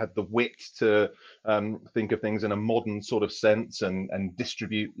had the wit to think of things in a modern sort of sense and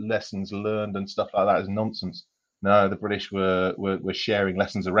distribute lessons learned and stuff like that is nonsense. No, the British were sharing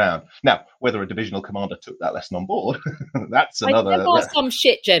lessons around. Now, whether a divisional commander took that lesson on board, that's another. There are some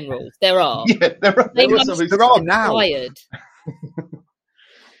shit generals. There are. Yeah, there are now. Fired.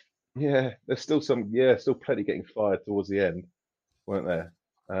 Yeah, there's still still plenty getting fired towards the end, weren't there?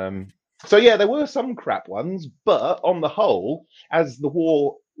 There were some crap ones, but on the whole, as the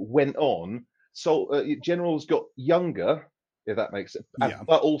war went on, generals got younger, if that makes sense,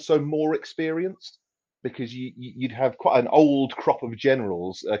 but also more experienced, because you'd have quite an old crop of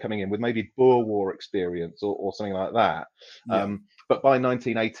generals coming in with maybe Boer War experience or something like that. But by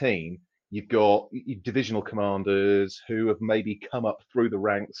 1918, you've got divisional commanders who have maybe come up through the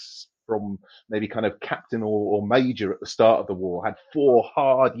ranks from maybe kind of captain or major at the start of the war, had 4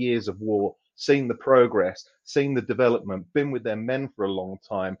 hard years of war, seen the progress, seen the development, been with their men for a long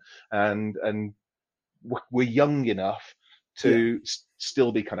time, and were young enough to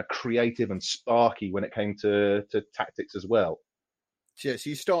still be kind of creative and sparky when it came to tactics as well. Yeah, so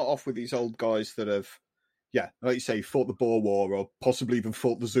you start off with these old guys that have, like you say, fought the Boer War or possibly even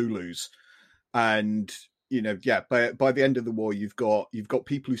fought the Zulus. And, by the end of the war, you've got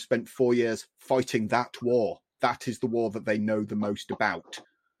people who spent 4 years fighting that war. That is the war that they know the most about.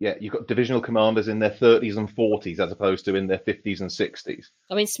 Yeah, you've got divisional commanders in their 30s and 40s as opposed to in their 50s and 60s.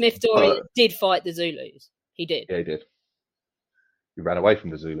 I mean, Smith Dorey did fight the Zulus. He did. Yeah, he did. He ran away from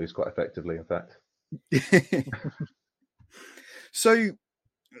the Zulus quite effectively, in fact. So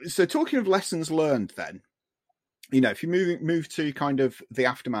talking of lessons learned then, if you move to kind of the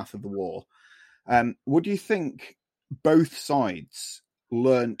aftermath of the war, what do you think both sides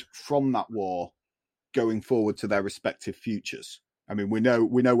learnt from that war going forward to their respective futures? I mean, we know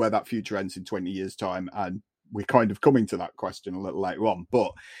where that future ends in 20 years' time, and we're kind of coming to that question a little later on.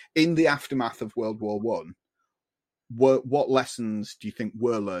 But in the aftermath of World War I, what lessons do you think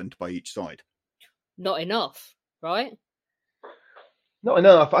were learned by each side? not enough, right? Not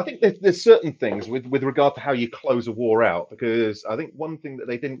enough. I think there's certain things with regard to how you close a war out, because I think one thing that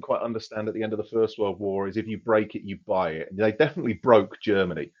they didn't quite understand at the end of the First World War is if you break it, you buy it. They definitely broke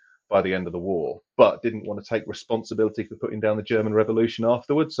Germany by the end of the war, but didn't want to take responsibility for putting down the German Revolution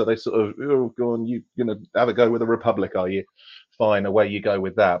afterwards. So they sort of, oh, go on, you're going to have a go with the Republic, are you? Fine, away you go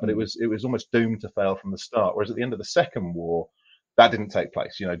with that. But it was almost doomed to fail from the start. Whereas at the end of the Second War, that didn't take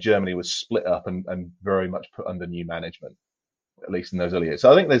place. Germany was split up and very much put under new management, at least in those early years.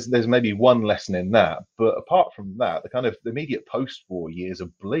 So I think there's maybe one lesson in that. But apart from that, the kind of the immediate post-war years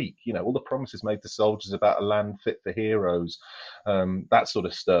are bleak. All the promises made to soldiers about a land fit for heroes, that sort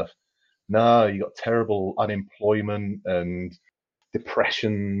of stuff. No, you got terrible unemployment and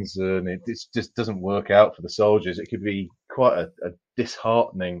depressions, and it just doesn't work out for the soldiers. It could be quite a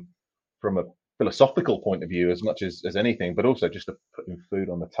disheartening from a philosophical point of view as much as anything, but also just a putting food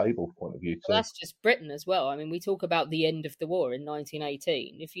on the table point of view too. Well, that's just Britain as well. I mean, we talk about the end of the war in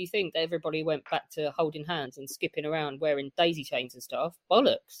 1918. If you think that everybody went back to holding hands and skipping around wearing daisy chains and stuff,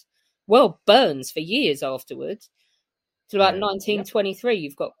 bollocks. Well, burns for years afterwards. To about 1923,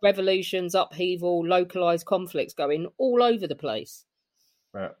 you've got revolutions, upheaval, localized conflicts going all over the place.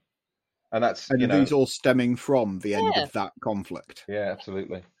 Right. And that's, these all stemming from the end of that conflict. Yeah,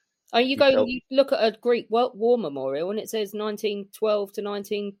 absolutely. You look at a Greek War Memorial and it says 1912 to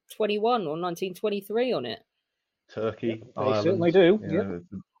 1921 or 1923 on it. Turkey, they Ireland, certainly do.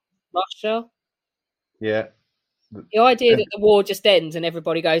 Russia. Yeah. The idea that the war just ends and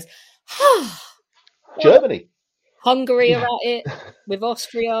everybody goes, Germany. Hungary are at it with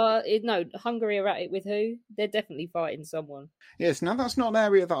Austria. No, Hungary are at it with who? They're definitely fighting someone. Yes, now that's not an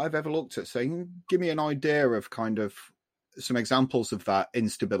area that I've ever looked at. So you can give me an idea of kind of some examples of that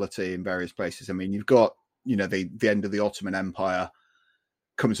instability in various places. I mean, you've got, the end of the Ottoman Empire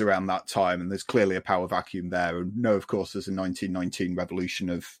comes around that time, and there's clearly a power vacuum there. And no, of course, there's a 1919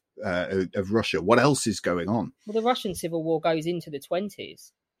 revolution of Russia. What else is going on? Well, the Russian Civil War goes into the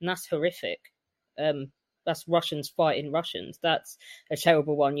 20s, and that's horrific. That's Russians fighting Russians. That's a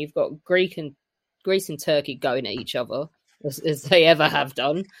terrible one. You've got Greece and Turkey going at each other, as they ever have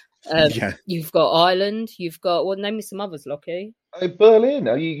done. You've got Ireland. You've got, name me some others, Lockie. Berlin.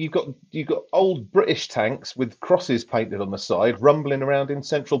 You've got old British tanks with crosses painted on the side, rumbling around in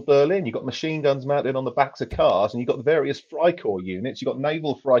central Berlin. You've got machine guns mounted on the backs of cars, and you've got the various Freikorps units. You've got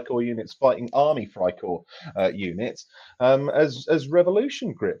naval Freikorps units fighting army Freikorps units as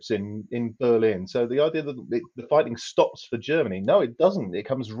revolution grips in Berlin. So the idea that the fighting stops for Germany, no, it doesn't. It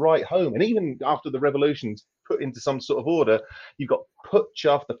comes right home. And even after the revolution's put into some sort of order, you've got putsch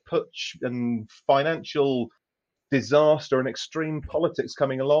after putsch and financial disaster and extreme politics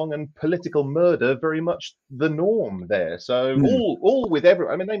coming along, and political murder very much the norm there. So all with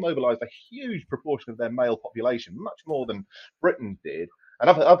everyone. I mean, they mobilised a huge proportion of their male population, much more than Britain did. And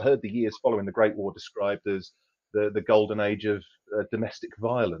I've heard the years following the Great War described as the golden age of domestic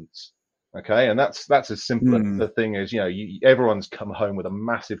violence. Okay, and that's as simple a thing as everyone's come home with a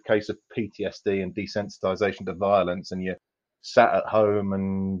massive case of PTSD and desensitization to violence, and you sat at home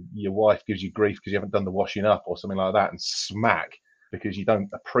and your wife gives you grief because you haven't done the washing up or something like that, and smack because you don't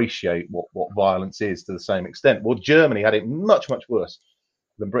appreciate what violence is to the same extent. Well, Germany had it much, much worse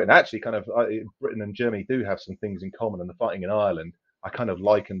than Britain. Actually, Britain and Germany do have some things in common, and the fighting in Ireland, I kind of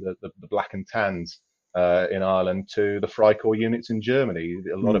liken the black and tans in Ireland to the Freikorps units in Germany.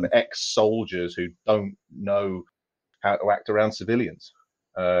 A lot of ex-soldiers who don't know how to act around civilians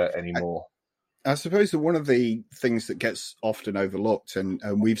anymore. I suppose that one of the things that gets often overlooked, and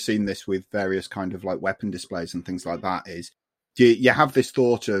we've seen this with various kind of like weapon displays and things like that, is you have this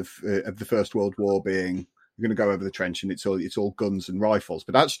thought of the First World War being, you're going to go over the trench and it's all guns and rifles.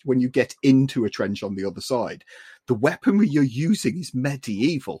 But actually, when you get into a trench on the other side, the weaponry you're using is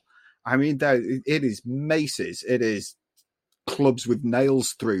medieval. I mean, it is maces, it is clubs with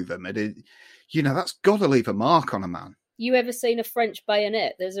nails through them. It is, that's got to leave a mark on a man. You ever seen a French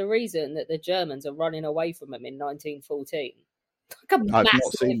bayonet? There's a reason that the Germans are running away from them in 1914. Like I've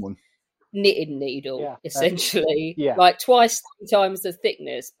not seen one. Knitting needle, essentially. Like twice, 3 times the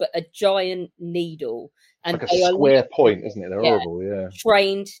thickness, but a giant needle. And like a square point, isn't it? They're horrible, yeah.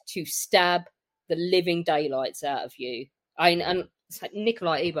 Trained to stab the living daylights out of you. And it's like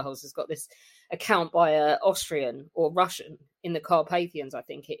Nikolai Eberholz has got this account by an Austrian or Russian in the Carpathians, I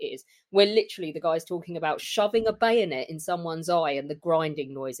think it is, where literally the guy's talking about shoving a bayonet in someone's eye and the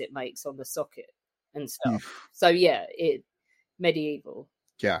grinding noise it makes on the socket and stuff. So it medieval.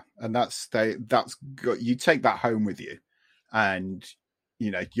 Yeah, and that's you take that home with you, and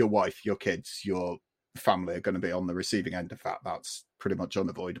your wife, your kids, your family are going to be on the receiving end of that. That's pretty much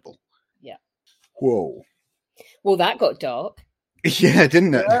unavoidable. Yeah. Whoa. Well, that got dark. Yeah,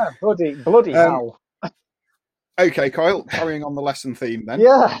 didn't it? Yeah, bloody hell. Okay, Kyle, carrying on the lesson theme then.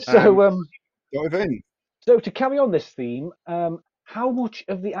 Yeah, so dive in. So to carry on this theme, how much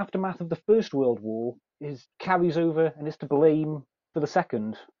of the aftermath of the First World War carries over and is to blame for the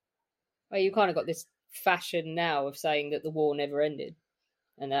Second? Well, you kind of got this fashion now of saying that the war never ended,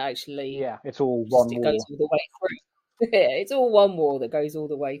 and that actually, it's all one war. Goes all the way through. It's all one war that goes all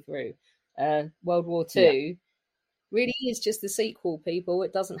the way through. World War II really is just the sequel, people.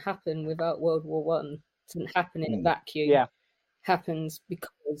 It doesn't happen without World War One. It doesn't happen in a vacuum. Yeah, happens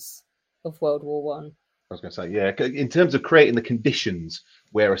because of World War One. I was going to say, yeah, in terms of creating the conditions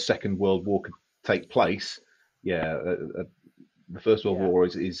where a Second World War could take place, the First World War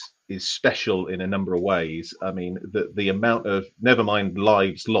is special in a number of ways. I mean, the amount of, never mind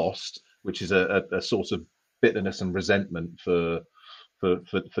lives lost, which is a source of bitterness and resentment for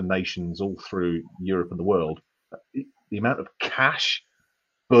nations all through Europe and the world. The amount of cash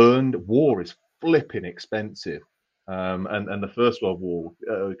burned, war is flipping expensive. And the First World War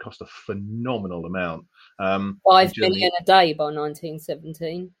cost a phenomenal amount. 5 million a day by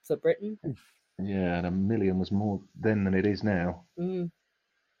 1917 for Britain. Yeah, and $1 million was more then than it is now.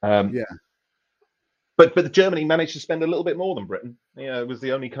 But Germany managed to spend a little bit more than Britain. It was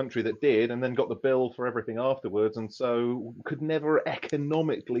the only country that did, and then got the bill for everything afterwards, and so could never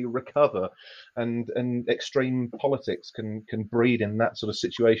economically recover. And extreme politics can breed in that sort of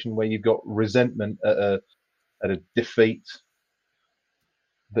situation where you've got resentment at a defeat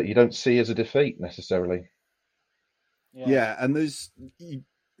that you don't see as a defeat necessarily. Yeah, and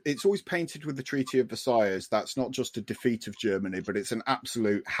it's always painted with the Treaty of Versailles. That's not just a defeat of Germany, but it's an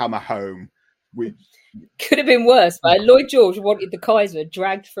absolute hammer home. Could have been worse, but Lloyd George wanted the Kaiser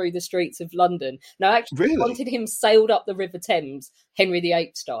dragged through the streets of London. No, actually, wanted him sailed up the River Thames, Henry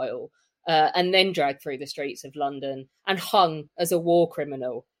VIII style, and then dragged through the streets of London and hung as a war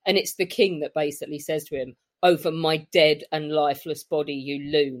criminal. And it's the king that basically says to him, "Over my dead and lifeless body, you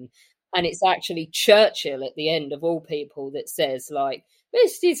loon." And it's actually Churchill at the end of all people that says, like,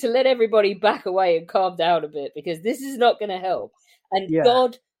 "Let's need to let everybody back away and calm down a bit because this is not going to help." And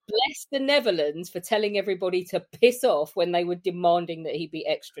God bless the Netherlands for telling everybody to piss off when they were demanding that he be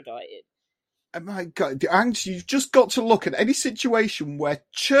extradited. Oh my God, and you've just got to look at any situation where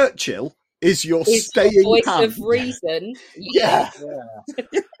Churchill is your staying voice hand. of reason. Yeah.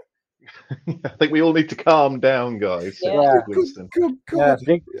 I think we all need to calm down, guys. Yeah. Good.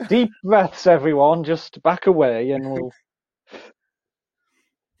 Deep breaths, everyone. Just back away, and we'll.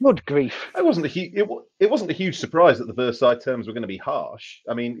 Good grief! It wasn't a huge surprise that the Versailles terms were going to be harsh.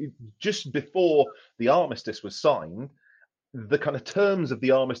 I mean, just before the armistice was signed, the kind of terms of the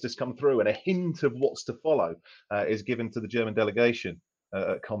armistice come through, and a hint of what's to follow is given to the German delegation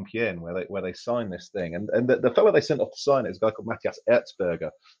at Compiègne, where they sign this thing. And the fellow they sent off to sign it is a guy called Matthias Erzberger,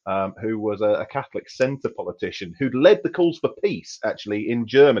 who was a Catholic centre politician who'd led the calls for peace actually in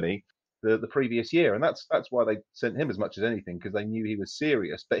Germany the previous year, and that's why they sent him as much as anything, because they knew he was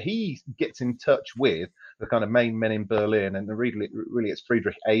serious. But he gets in touch with the kind of main men in Berlin, and really it's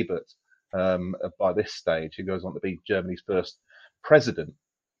Friedrich Ebert by this stage, who goes on to be Germany's first president.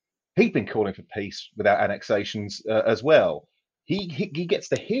 He'd been calling for peace without annexations as well. He gets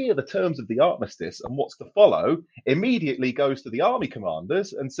to hear the terms of the armistice and what's to follow, immediately goes to the army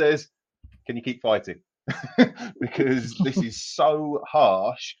commanders and says, "Can you keep fighting? Because this is so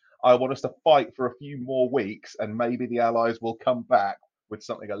harsh. I want us to fight for a few more weeks, and maybe the Allies will come back with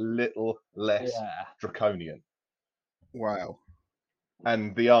something a little less draconian." Wow.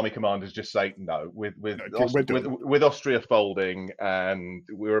 And the army commanders just say no, with Austria folding, and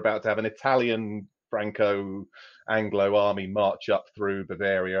we're about to have an Italian Franco-Anglo army march up through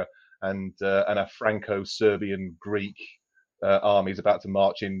Bavaria, and a Franco-Serbian Greek army is about to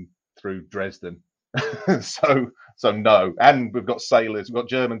march in through Dresden. So no, and we've got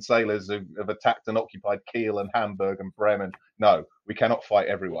German sailors who have attacked and occupied Kiel and Hamburg and Bremen. No, we cannot fight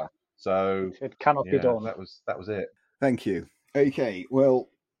everyone. So it cannot be done. That was it. Thank you. Okay, well,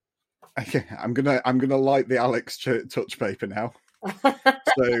 I'm gonna light the Alex touch paper now.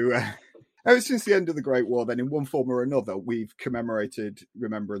 So ever since the end of the Great War, then in one form or another, we've commemorated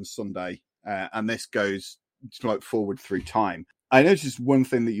Remembrance Sunday, and this goes like forward through time. I noticed one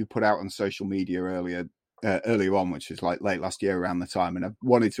thing that you put out on social media earlier on, which is like late last year around the time, and I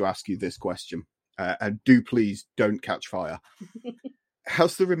wanted to ask you this question. And do please don't catch fire.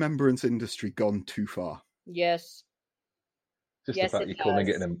 Has the remembrance industry gone too far? Yes. Just the fact you're calling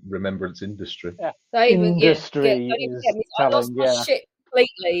it a remembrance industry. Yeah. Industry I lost my shit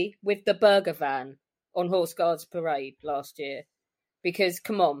completely with the burger van on Horse Guards Parade last year. Because,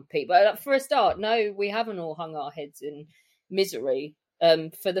 come on, people. For a start, no, we haven't all hung our heads in misery.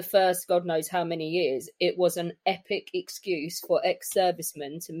 For the first God knows how many years, it was an epic excuse for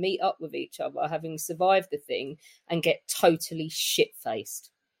ex-servicemen to meet up with each other, having survived the thing, and get totally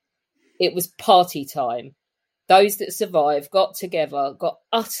shit-faced. It was party time. Those that survived got together, got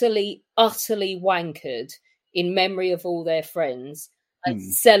utterly, utterly wankered in memory of all their friends,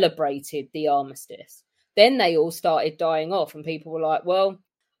 and celebrated the armistice. Then they all started dying off, and people were like, well,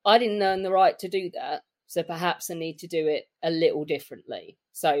 I didn't earn the right to do that, so perhaps I need to do it a little differently.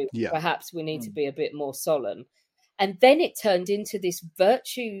 So perhaps we need to be a bit more solemn. And then it turned into this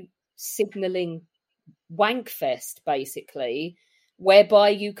virtue signalling wank fest, basically, whereby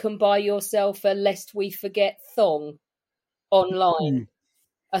you can buy yourself a Lest We Forget thong online.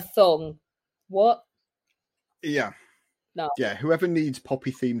 A thong. What? Yeah. No. Yeah, whoever needs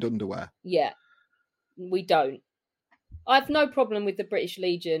poppy-themed underwear. Yeah, we don't. I have no problem with the British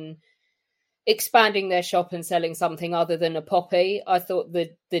Legion expanding their shop and selling something other than a poppy. I thought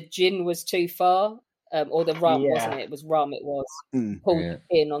the gin was too far, or the rum, wasn't it? It was rum, it was. Pulled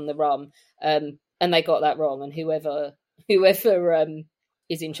in on the rum. And they got that wrong, and whoever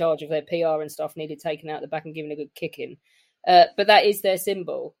is in charge of their PR and stuff needed taken out the back and given a good kicking. But that is their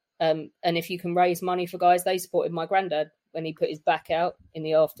symbol. And if you can raise money for guys, they supported my granddad when he put his back out in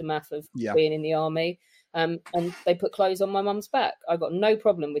the aftermath of being in the army. And they put clothes on my mum's back. I got no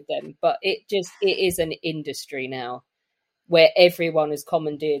problem with them, but it is an industry now where everyone has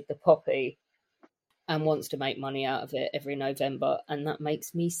commandeered the poppy and wants to make money out of it every November. And that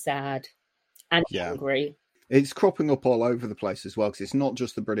makes me sad and angry. It's cropping up all over the place as well, because it's not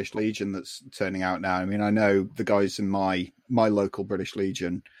just the British Legion that's turning out now. I mean, I know the guys in my local British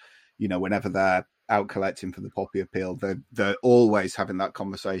Legion, you know, whenever they're out collecting for the poppy appeal, they're always having that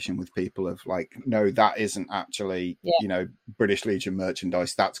conversation with people of like, no, that isn't actually, you know, British Legion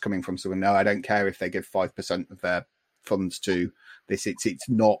merchandise. That's coming from someone. No, I don't care if they give 5% of their funds to this. It's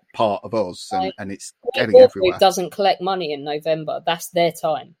not part of us, and it's getting everywhere. It doesn't collect money in November. That's their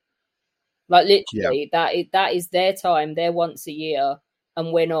time. Like literally, that is their time. They're once a year,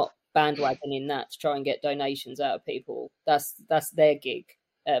 and we're not bandwagoning that to try and get donations out of people. That's their gig.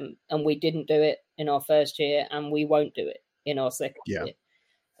 And we didn't do it in our first year, and we won't do it in our second year.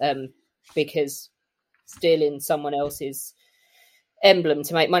 Because stealing someone else's emblem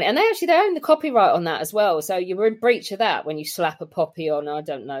to make money, and they own the copyright on that as well. So you were in breach of that when you slap a poppy on, I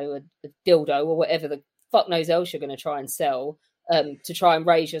don't know, a dildo or whatever the fuck knows else you're going to try and sell. To try and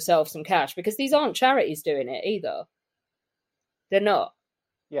raise yourself some cash, because these aren't charities doing it either. They're not.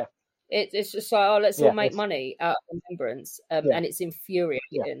 Yeah. It's just like, let's all make money out of remembrance. And it's infuriating.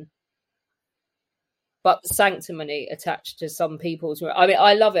 Yeah. But the sanctimony attached to some people's... I mean,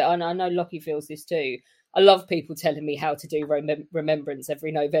 I love it. And I know Lockie feels this too. I love people telling me how to do remembrance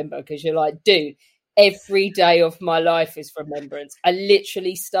every November, because you're like, dude, every day of my life is remembrance. I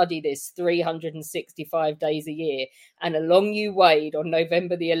literally study this 365 days a year, and along you wade on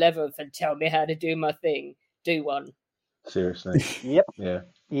November the 11th and tell me how to do my thing. Do one. Seriously. Yep. Yeah.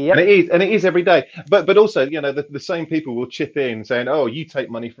 Yep. And it is every day. But also, you know, the same people will chip in saying, "Oh, you take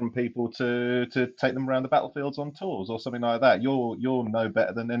money from people to take them around the battlefields on tours or something like that. You're no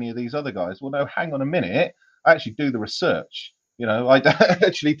better than any of these other guys." Well, no, hang on a minute. I actually do the research. You know, I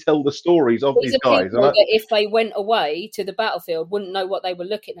actually tell the stories of these guys. That if they went away to the battlefield, wouldn't know what they were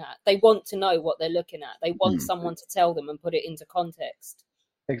looking at. They want to know what they're looking at. They want someone to tell them and put it into context.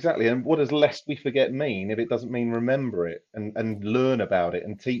 Exactly. And what does Lest We Forget mean if it doesn't mean remember it and learn about it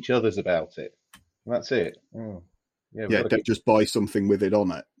and teach others about it? And that's it. Oh. Yeah, don't just buy something with it on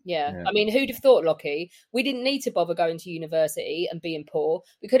it. Yeah. I mean, who'd have thought, Lockie? We didn't need to bother going to university and being poor.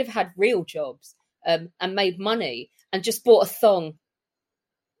 We could have had real jobs and made money and just bought a thong.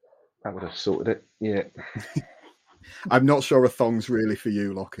 That would have sorted it, yeah. I'm not sure a thong's really for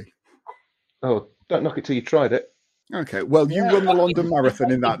you, Lockie. Oh, don't knock it till you tried it. Okay, well, you run the London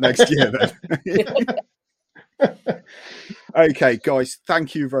Marathon in that next year then. Okay, guys,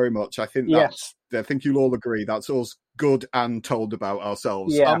 thank you very much. I think I think you'll all agree that's us good and told about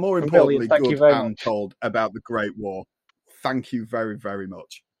ourselves. Yeah, and more importantly, good and told about the Great War. Thank you very, very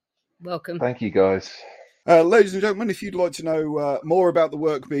much. Welcome. Thank you, guys. Ladies and gentlemen, if you'd like to know more about the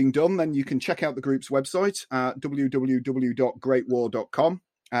work being done, then you can check out the group's website at www.greatwar.com,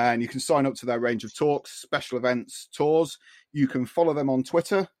 and you can sign up to their range of talks, special events, tours. You can follow them on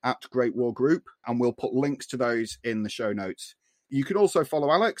Twitter at Great War Group, and we'll put links to those in the show notes. You can also follow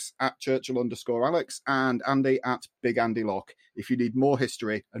Alex at Churchill_Alex and Andy at Big Andy Locke if you need more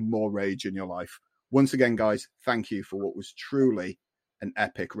history and more rage in your life. Once again, guys, thank you for what was truly an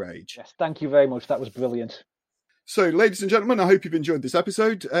epic rage. Yes, thank you very much. That was brilliant. So, ladies and gentlemen, I hope you've enjoyed this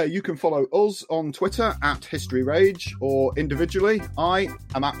episode. You can follow us on Twitter at History Rage, or individually, I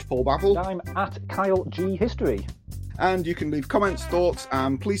am at Paul Babel. I'm at Kyle G History. And you can leave comments, thoughts,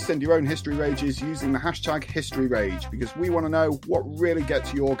 and please send your own History Rages using the hashtag History Rage, because we want to know what really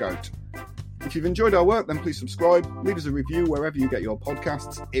gets your goat. If you've enjoyed our work, then please subscribe, leave us a review wherever you get your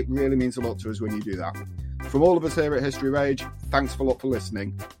podcasts. It really means a lot to us when you do that. From all of us here at History Rage, thanks a lot for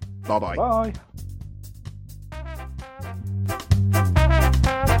listening. Bye-bye. Bye.